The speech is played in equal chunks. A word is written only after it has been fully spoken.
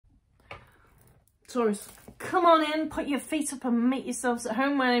Taurus, come on in, put your feet up and make yourselves at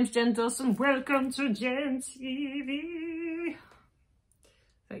home. My name's Jen Dawson. Welcome to JenTV.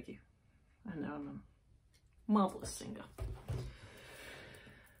 Thank you. I know I'm a marvellous singer.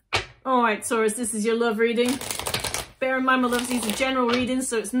 Alright, Taurus, this is your love reading. Bear in mind, my loves, these are general readings,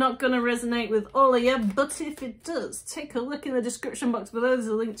 so it's not going to resonate with all of you, but if it does, take a look in the description box below. There's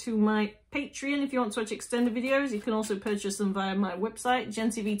a link to my Patreon if you want to watch extended videos. You can also purchase them via my website,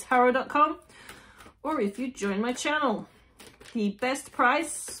 JenTVTarot.com, or if you join my channel. The best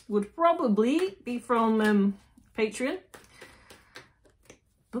price would probably be from Patreon,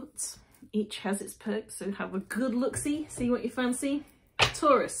 but each has its perks, so have a good look-see, see what you fancy.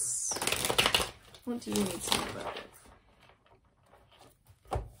 Taurus, what do you need to know about it?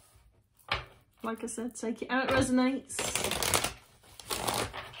 Like I said, take it out, it resonates.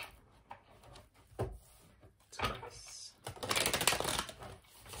 Taurus.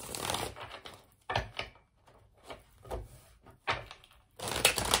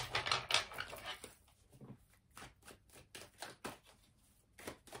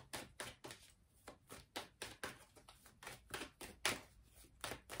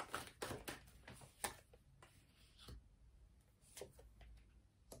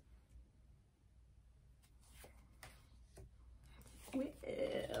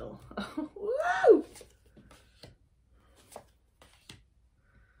 Well, woo!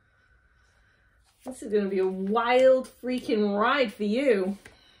 This is going to be a wild freaking ride for you.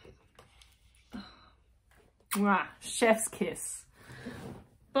 Wow, chef's kiss.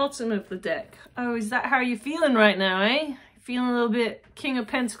 Bottom of the deck. Oh, is that how you're feeling right now, eh? Feeling a little bit King of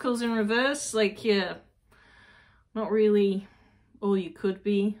Pentacles in reverse? Like you're not really all you could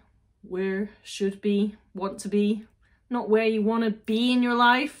be, where, should be, want to be. Not where you want to be in your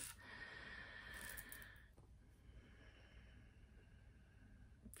life.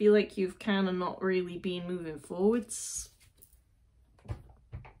 Feel like you've kind of not really been moving forwards.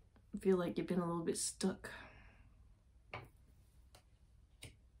 Feel like you've been a little bit stuck.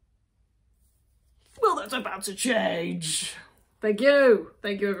 Well, that's about to change. Thank you.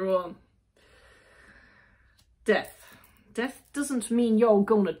 Thank you, everyone. Death. Death doesn't mean you're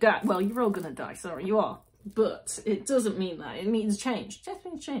gonna die. Well, you're all gonna die. Sorry, you are. But it doesn't mean that. It means change. Death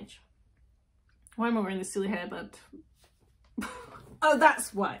means change. Why am I wearing this silly hairband? Oh,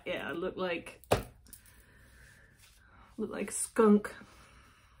 that's why. Yeah, I look like a skunk.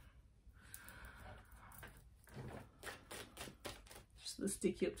 Just the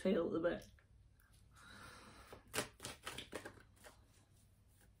sticky up tail at the back.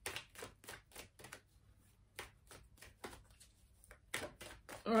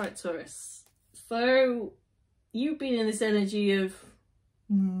 All right, Taurus. So, you've been in this energy of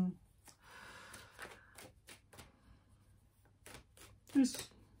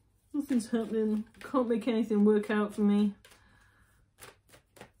nothing's happening, can't make anything work out for me.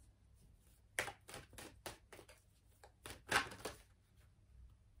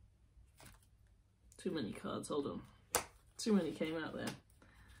 Too many cards, hold on. Too many came out there.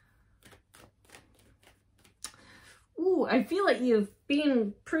 Ooh, I feel like you've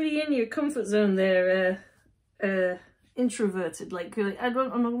been pretty in your comfort zone there, introverted. Like, I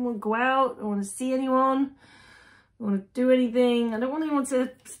don't want to go out, I don't want to see anyone, I don't want to do anything. I don't want anyone to,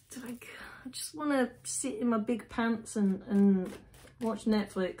 like, I just want to sit in my big pants and watch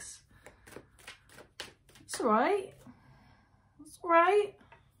Netflix. It's alright. It's alright.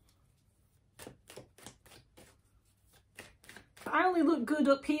 I only look good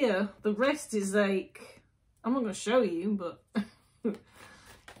up here. The rest is like, I'm not going to show you, but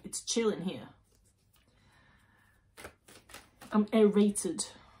it's chilling here. I'm aerated.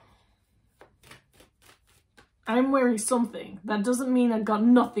 I'm wearing something. That doesn't mean I've got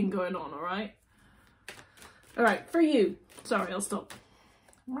nothing going on, alright? Alright, for you. Sorry, I'll stop.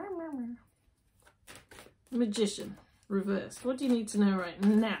 Magician. Reversed. What do you need to know right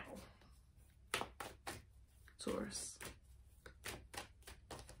now? Taurus.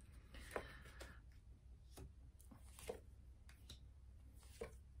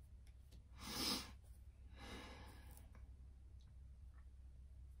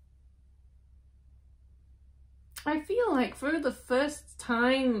 I feel like for the first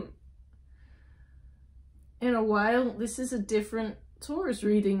time in a while, this is a different Taurus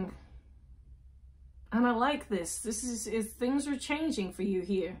reading. And I like this. This is things are changing for you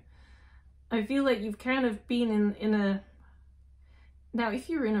here. I feel like you've kind of been in a... Now, if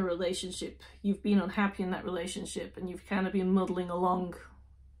you're in a relationship, you've been unhappy in that relationship and you've kind of been muddling along,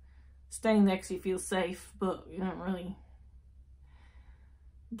 staying there because you feel safe, but you don't really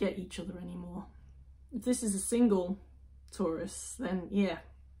get each other anymore. If this is a single Taurus, then yeah.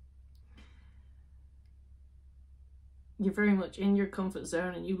 you're very much in your comfort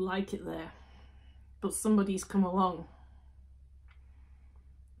zone and you like it there. But somebody's come along.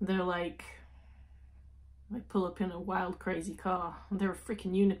 They're like, they pull up in a wild, crazy car, and they're a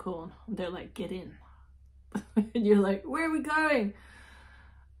freaking unicorn, and they're like, get in. And you're like, where are we going?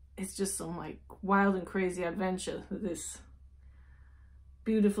 It's just some like wild and crazy adventure that this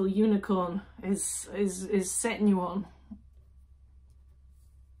beautiful unicorn is setting you on.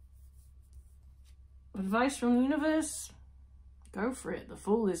 Advice from the universe? Go for it. The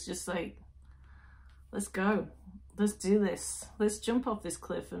Fool is just like, let's go. Let's do this. Let's jump off this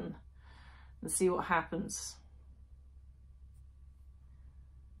cliff and see what happens.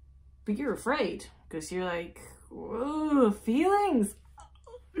 But you're afraid because you're like, whoa, feelings.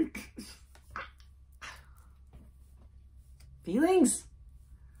 Feelings.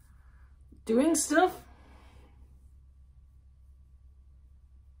 Doing stuff.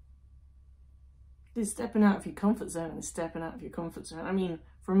 It's stepping out of your comfort zone and stepping out of your comfort zone. I mean,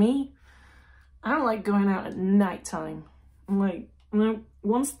 for me, I don't like going out at nighttime. I'm like, you know,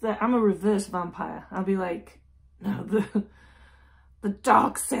 I'm a reverse vampire. I'll be like, no, the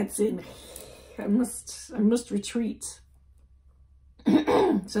dark sets in. I must retreat.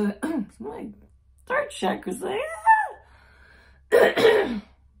 So my third chakra's there.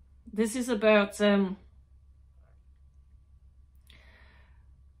 This is about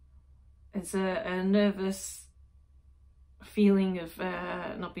it's a nervous feeling of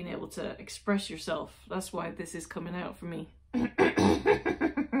not being able to express yourself. That's why this is coming out for me. Cup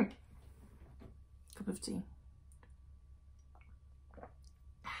of tea.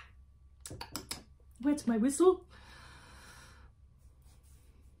 Where's my whistle?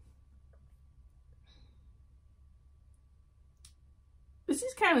 This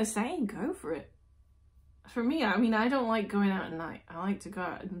is kind of saying go for it. For me, I mean, I don't like going out at night. I like to go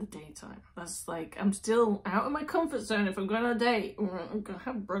out in the daytime. That's like, I'm still out of my comfort zone if I'm going on a date. I'm going to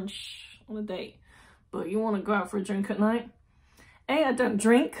have brunch on a date. But you want to go out for a drink at night? A, I don't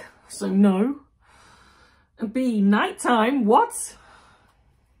drink, so no. And B, nighttime, what?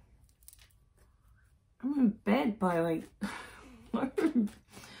 I'm in bed by like, I'm in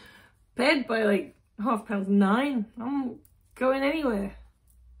bed by like 9:30. I'm going anywhere.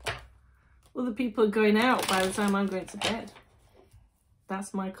 Other people are going out by the time I'm going to bed.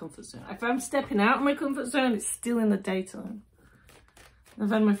 That's my comfort zone. If I'm stepping out of my comfort zone, it's still in the daytime.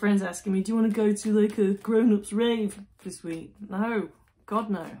 I've had my friends asking me, do you want to go to like a grown-ups rave this week? No. God,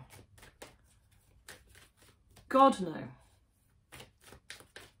 no. God, no.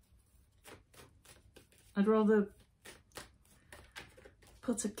 I'd rather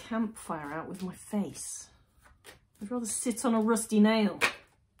put a campfire out with my face. I'd rather sit on a rusty nail.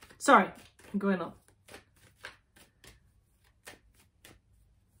 Sorry, I'm going on.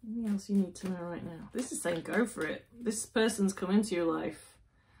 Anything else you need to know right now? This is saying go for it. This person's come into your life.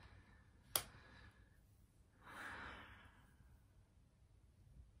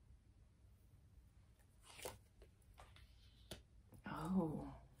 Oh.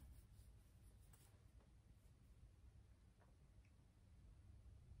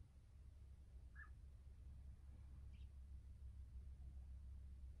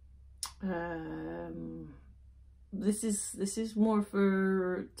 This is more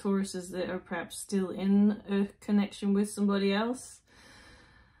for Tauruses that are perhaps still in a connection with somebody else.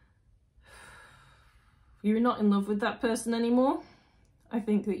 You're not in love with that person anymore. I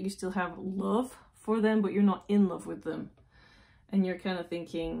think that you still have love for them, but you're not in love with them. And you're kind of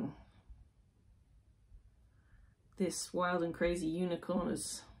thinking, this wild and crazy unicorn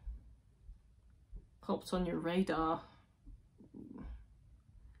has popped on your radar.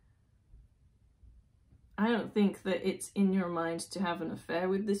 I don't think that it's in your mind to have an affair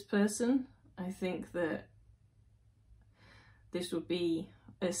with this person. I think that this would be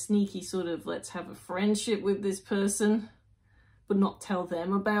a sneaky sort of, let's have a friendship with this person, but not tell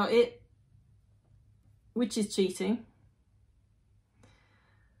them about it, which is cheating.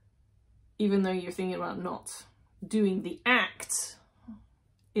 Even though you're thinking about not doing the act,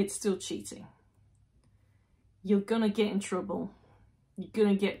 it's still cheating. You're gonna get in trouble. You're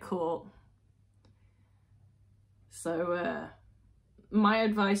gonna get caught. So my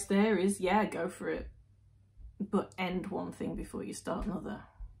advice there is, yeah, go for it. But end one thing before you start another.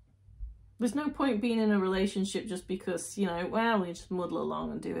 There's no point being in a relationship just because, you know, well, you just muddle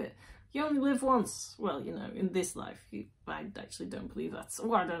along and do it. You only live once. Well, you know, in this life. I actually don't believe that's...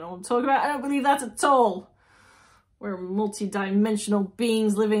 Well, I don't know what I'm talking about. I don't believe that at all. We're multi-dimensional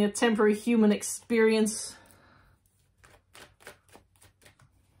beings living a temporary human experience.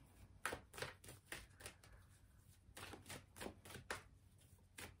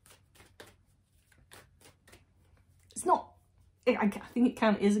 It's not I think it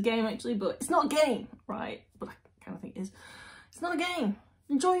kind of is a game actually, but it's not a game, right? But I kind of think it is. It's not a game.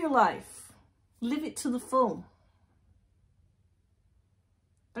 Enjoy your life. Live it to the full.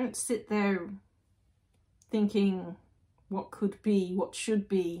 Don't sit there thinking what could be, what should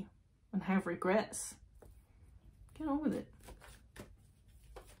be, and have regrets. Get on with it.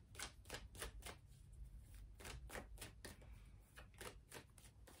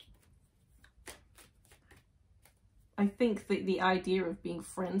 I think that the idea of being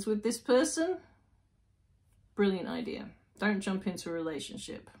friends with this person, brilliant idea. Don't jump into a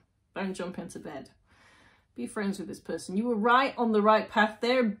relationship. Don't jump into bed. Be friends with this person. You were right on the right path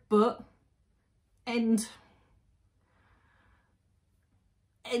there, but end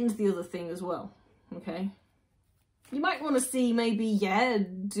the other thing as well, okay? You might want to see maybe, yeah,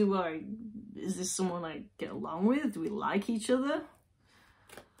 is this someone I get along with? Do we like each other?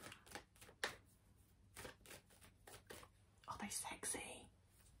 Are they sexy?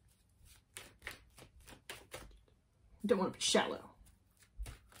 You don't want to be shallow.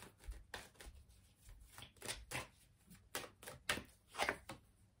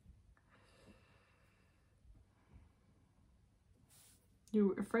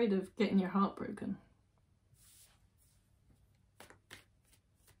 You're afraid of getting your heart broken.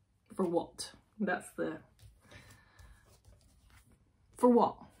 For what? For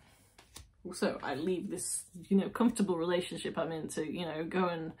what? So I leave this, comfortable relationship I'm into, go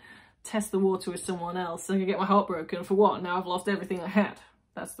and test the water with someone else and I get my heart broken. For what? Now I've lost everything I had.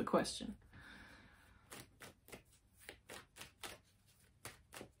 That's the question.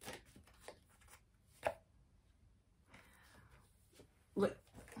 Look,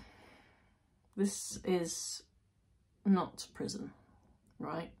 this is not prison,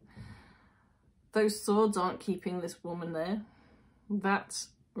 right? Those swords aren't keeping this woman there. That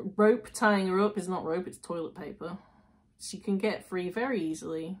rope tying her up is not rope, it's toilet paper. She can get free very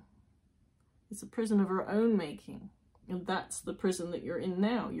easily. It's a prison of her own making. And that's the prison that you're in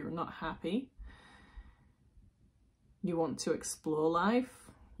now. You're not happy. You want to explore life.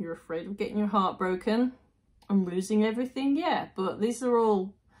 You're afraid of getting your heart broken and losing everything. Yeah, but these are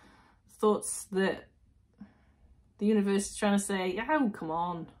all thoughts that the universe is trying to say, oh, come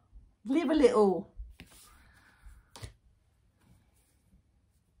on. Live a little.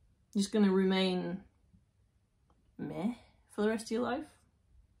 You're just going to remain meh for the rest of your life.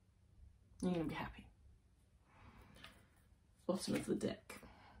 You're going to be happy. Bottom of the deck.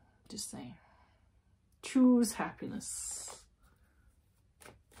 Just saying. Choose happiness.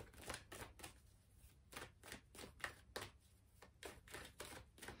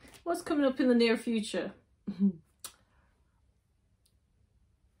 What's coming up in the near future?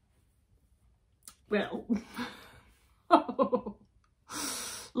 Well,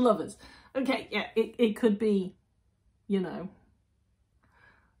 lovers. Okay, yeah, it could be, or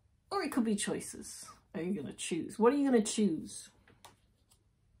it could be choices. Are you going to choose? What are you going to choose?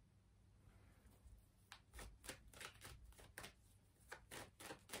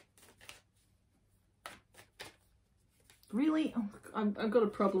 Really? Oh, I've got a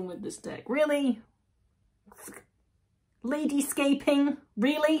problem with this deck. Really? Ladyscaping?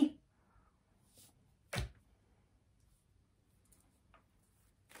 Really?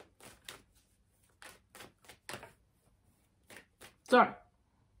 Sorry.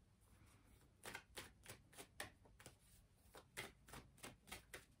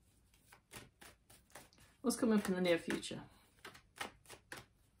 What's coming up in the near future?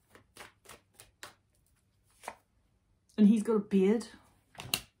 And he's got a beard.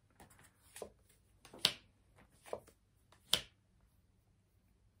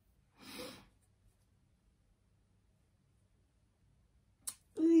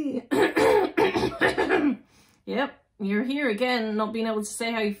 Yep. You're here again, not being able to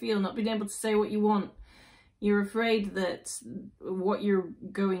say how you feel, not being able to say what you want. You're afraid that what you're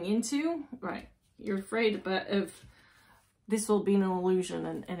going into, right, you're afraid of this all being an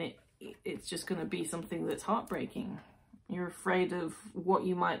illusion and it's just going to be something that's heartbreaking. You're afraid of what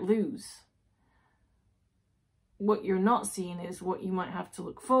you might lose. What you're not seeing is what you might have to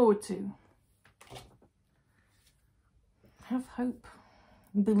look forward to. Have hope.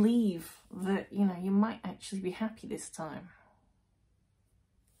 Believe that, you might actually be happy this time.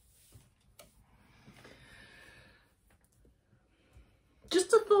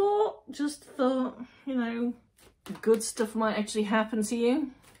 Just a thought, good stuff might actually happen to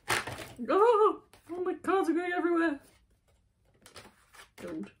you. Oh my cards are going everywhere.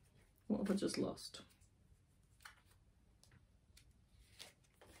 Gold. What have I just lost?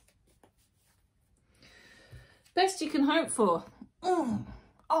 Best you can hope for.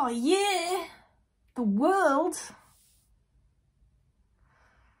 Oh yeah, the world.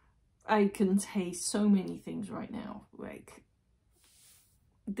 I can taste so many things right now. Like,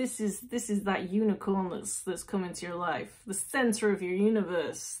 this is that unicorn that's come into your life, the center of your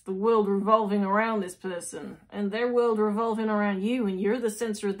universe, the world revolving around this person, and their world revolving around you, and you're the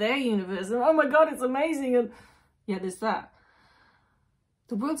center of their universe, and oh my god, it's amazing. And yeah, there's that.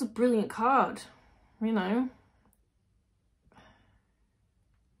 The world's a brilliant card, you know.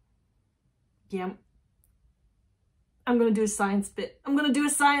 Yeah, I'm gonna do a science bit. I'm gonna do a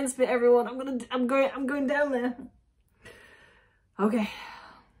science bit, everyone. I'm going down there. Okay.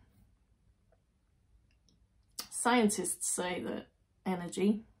 Scientists say that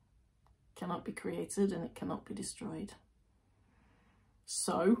energy cannot be created and it cannot be destroyed.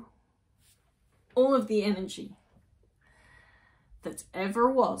 So, all of the energy that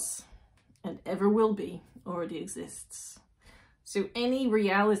ever was and ever will be already exists. So any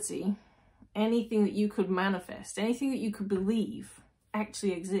reality, anything that you could manifest, anything that you could believe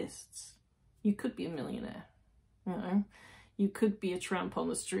actually exists. You could be a millionaire, you know? You could be a tramp on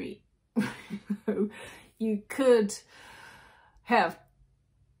the street. You could have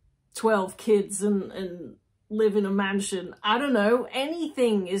 12 kids and live in a mansion. I don't know.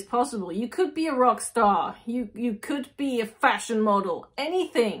 Anything is possible. You could be a rock star. You could be a fashion model.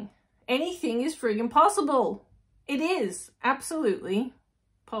 Anything. Anything is friggin' possible. It is absolutely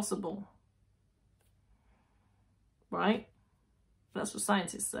possible. Right? That's what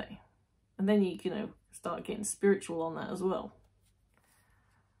scientists say. And then you know, start getting spiritual on that as well.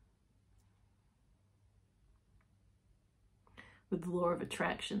 With the law of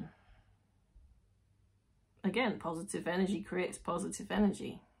attraction. Again, positive energy creates positive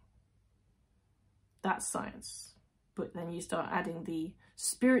energy. That's science. But then you start adding the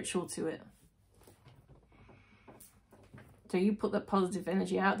spiritual to it. So you put that positive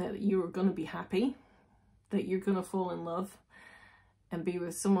energy out there that you're going to be happy, that you're going to fall in love and be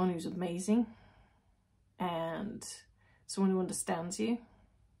with someone who's amazing, and someone who understands you,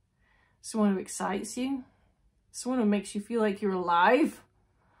 someone who excites you, someone who makes you feel like you're alive.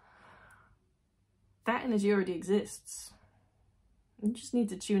 That energy already exists. You just need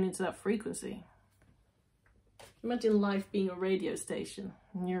to tune into that frequency. Imagine life being a radio station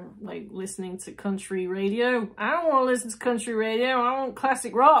and you're like listening to country radio. I don't want to listen to country radio. I want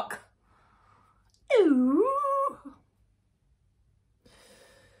classic rock. Ooh.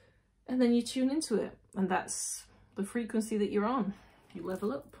 And then you tune into it, and that's the frequency that you're on. You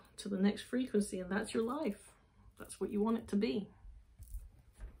level up to the next frequency, and that's your life. That's what you want it to be.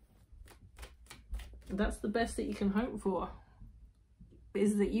 And that's the best that you can hope for,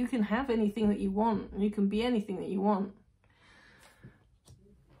 is that you can have anything that you want, and you can be anything that you want.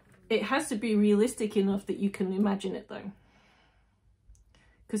 It has to be realistic enough that you can imagine it though.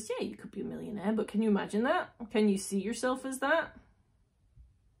 Because yeah, you could be a millionaire, but can you imagine that? Can you see yourself as that?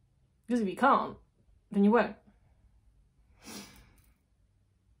 Because if you can't, then you won't.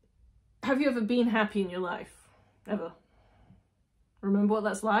 Have you ever been happy in your life? Ever? Remember what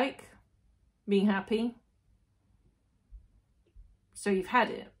that's like? Being happy? So you've had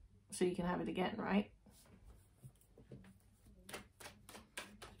it, so you can have it again, right?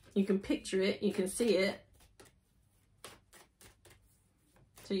 You can picture it, you can see it,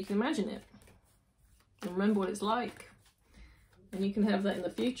 so you can imagine it. And remember what it's like. And you can have that in the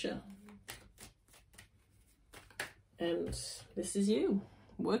future. And this is you,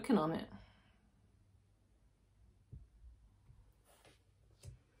 working on it.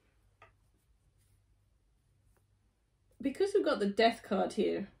 Because we've got the Death card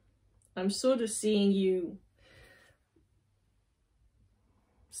here, I'm sort of seeing you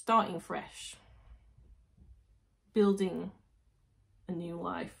starting fresh, building a new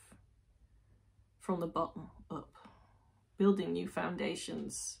life from the bottom up, building new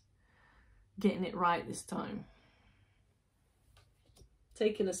foundations, getting it right this time.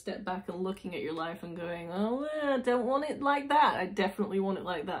 Taking a step back and looking at your life and going, oh, I don't want it like that. I definitely want it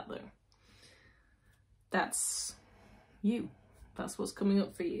like that though. That's you. That's what's coming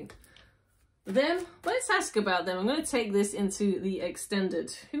up for you. Then let's ask about them. I'm going to take this into the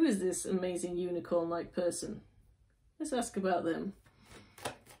extended. Who is this amazing unicorn-like person? Let's ask about them.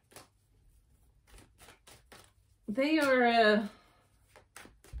 They are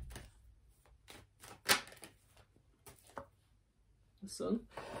the Sun.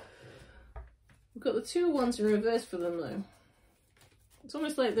 We've got the 2 of Wands in reverse for them though. It's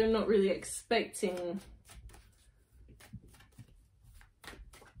almost like they're not really expecting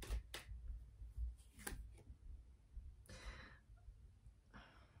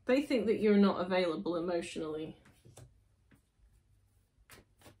they think that you're not available emotionally.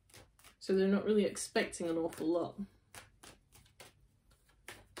 So they're not really expecting an awful lot.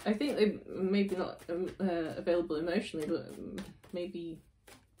 I think they maybe not available emotionally, but maybe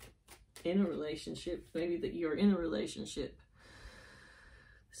in a relationship. Maybe that you're in a relationship.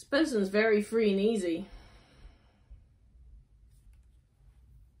 This person's very free and easy.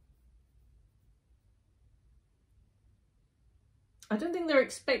 I don't think they're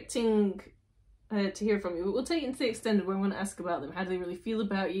expecting to hear from you, but we'll take it into the extended where I'm going to ask about them. How do they really feel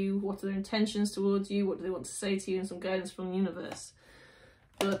about you? What are their intentions towards you? What do they want to say to you? And some guidance from the universe.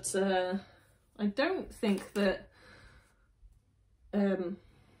 But I don't think that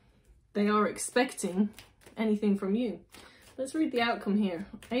they are expecting anything from you. Let's read the outcome here.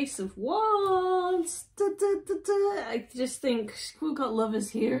 Ace of Wands. Da, da, da, da. I just think we've got lovers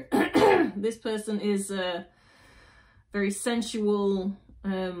here. This person is very sensual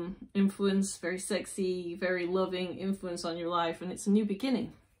influence, very sexy, very loving influence on your life, and it's a new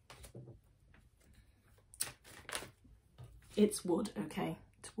beginning. It's wood, okay?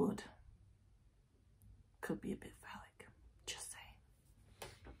 It's wood. Could be a bit phallic, just saying.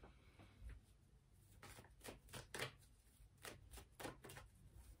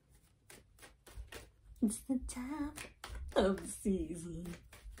 It's the time of the season.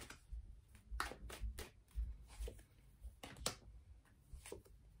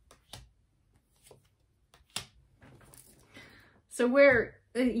 So where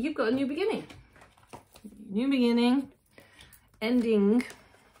you've got a new beginning. New beginning, ending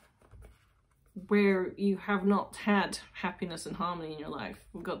where you have not had happiness and harmony in your life.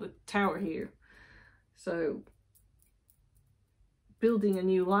 We've got the Tower here. So building a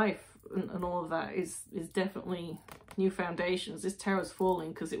new life and all of that is definitely new foundations. This Tower's falling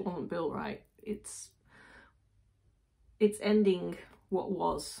because it wasn't built right. It's ending what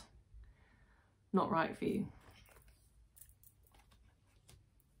was not right for you.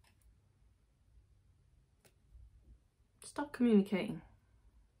 Stop communicating.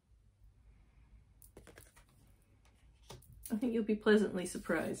 I think you'll be pleasantly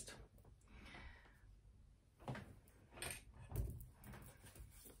surprised.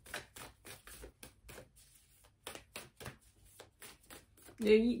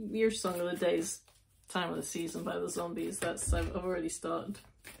 Yeah, your song of the day is Time of the Season by the Zombies. That's I've already started.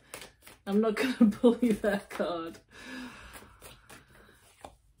 I'm not gonna pull you that card.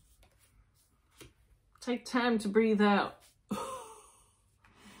 Take time to breathe out.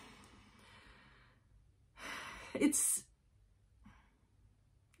 It's,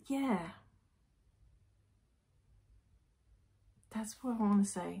 yeah. That's what I want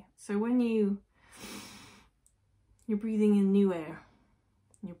to say. So when you're breathing in new air,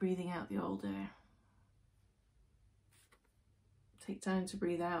 you're breathing out the old air. Take time to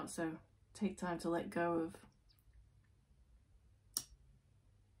breathe out, so take time to let go of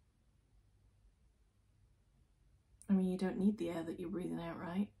I mean, you don't need the air that you're breathing out,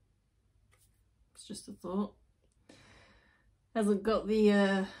 right? It's just a thought. Hasn't got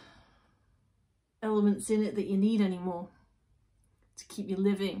the elements in it that you need anymore to keep you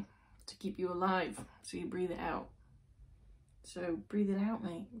living, to keep you alive. So you breathe it out. So breathe it out,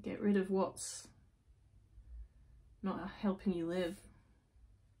 mate. Get rid of what's not helping you live.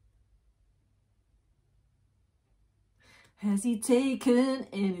 Has he taken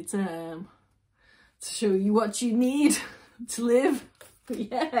any time to show you what you need to live?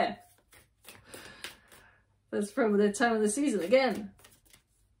 Yeah. That's from the Time of the Season again.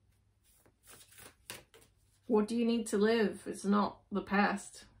 What do you need to live? It's not the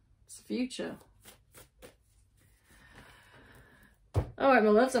past, it's the future. Alright, my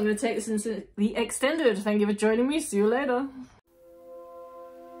loves, I'm going to take this into the extended. Thank you for joining me. See you later.